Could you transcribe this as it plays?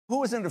Who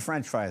was into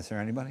French fries here?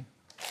 Anybody?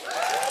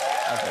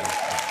 Okay.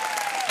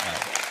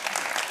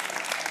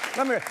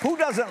 Let me. Who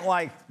doesn't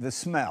like the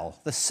smell,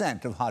 the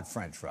scent of hot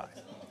French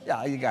fries?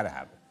 Yeah, you got to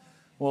have it.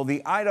 Well,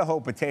 the Idaho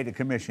Potato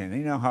Commission,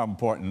 you know how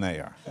important they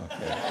are.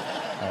 Okay.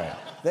 All right.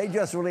 They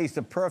just released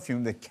a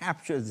perfume that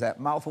captures that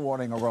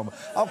mouth-watering aroma.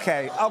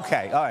 Okay, all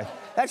right.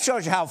 That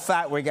shows you how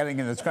fat we're getting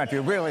in this country.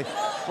 Really,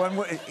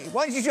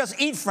 why don't you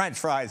just eat French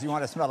fries? You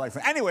want to smell like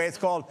French. Anyway, it's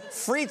called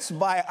Frites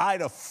by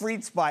Idaho.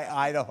 Frites by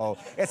Idaho.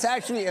 It's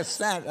actually a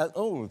scent.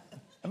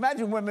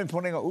 Imagine women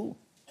putting ooh,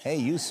 hey,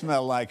 you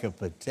smell like a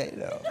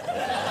potato.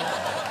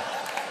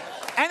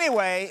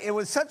 Anyway, it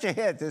was such a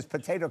hit, this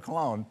potato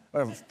cologne,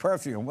 or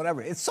perfume,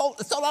 whatever. It sold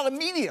out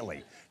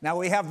immediately. Now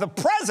we have the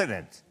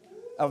president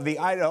of the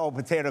Idaho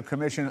Potato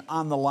Commission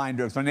on the line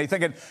to explain. They're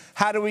thinking,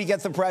 how do we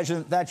get the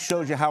president? That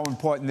shows you how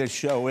important this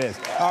show is.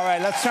 All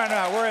right, let's turn it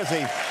on. Where is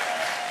he?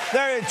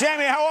 There he is.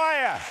 Jamie, how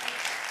are you?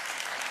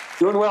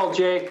 Doing well,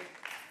 Jay.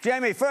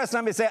 Jamie, first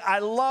let me say, I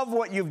love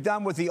what you've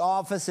done with the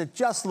office. It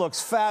just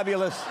looks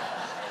fabulous.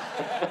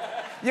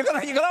 You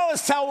can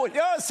always tell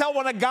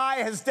when a guy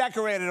has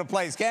decorated a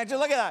place, can't you?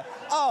 Look at that.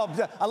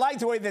 Oh, I like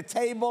the way the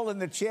table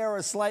and the chair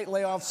are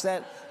slightly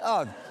offset.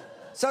 Oh,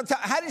 so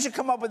how did you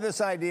come up with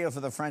this idea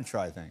for the French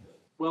fry thing?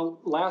 Well,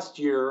 last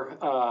year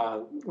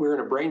we were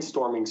in a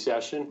brainstorming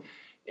session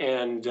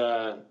and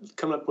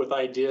coming up with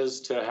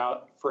ideas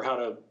for how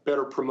to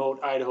better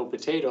promote Idaho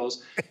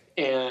potatoes,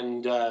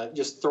 and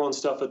just throwing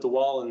stuff at the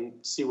wall and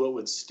see what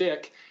would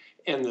stick.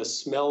 And the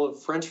smell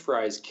of French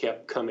fries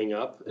kept coming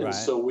up, and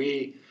so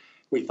we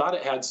thought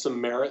it had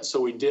some merit.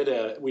 So we did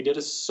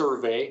a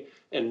survey,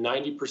 and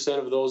 90%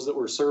 of those that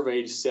were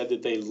surveyed said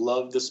that they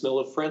loved the smell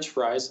of French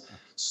fries.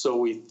 So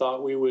we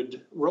thought we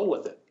would roll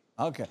with it.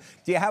 Okay.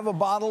 Do you have a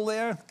bottle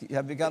there?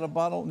 Have you got a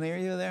bottle near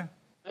you there?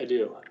 I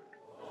do.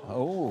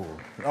 Oh,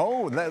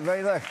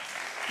 very nice.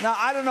 Now,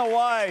 I don't know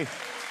why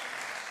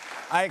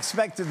I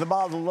expected the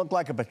bottle to look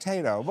like a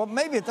potato, but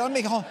maybe, let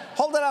me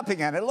hold it up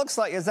again. It looks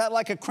like, is that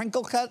like a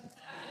crinkle cut?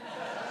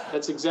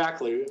 That's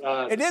exactly.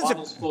 It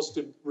is supposed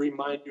to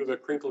remind you of a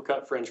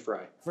crinkle-cut French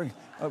fry.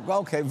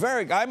 Okay,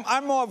 very good.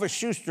 I'm more of a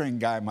shoestring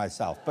guy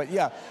myself, but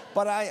yeah.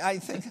 But I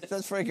think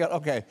that's very good.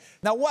 Okay.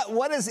 Now,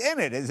 what is in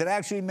it? Is it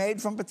actually made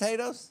from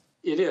potatoes?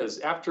 It is.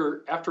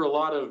 After a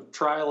lot of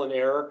trial and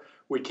error,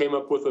 we came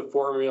up with a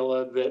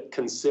formula that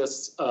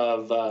consists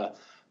of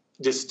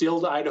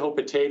distilled Idaho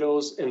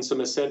potatoes and some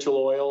essential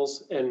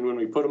oils. And when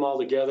we put them all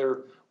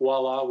together,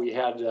 voila, we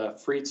had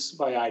Frites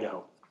by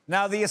Idaho.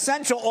 Now, the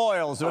essential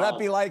oils, would that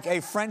be like a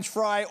French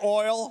fry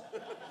oil?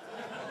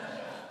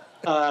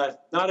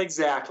 Not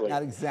exactly.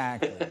 Not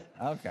exactly.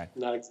 Okay.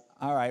 Not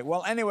all right.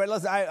 Well, anyway,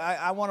 listen,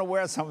 I want to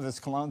wear some of this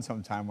cologne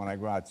sometime when I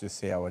go out to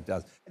see how it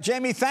does.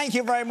 Jamie, thank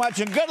you very much,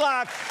 and good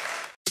luck.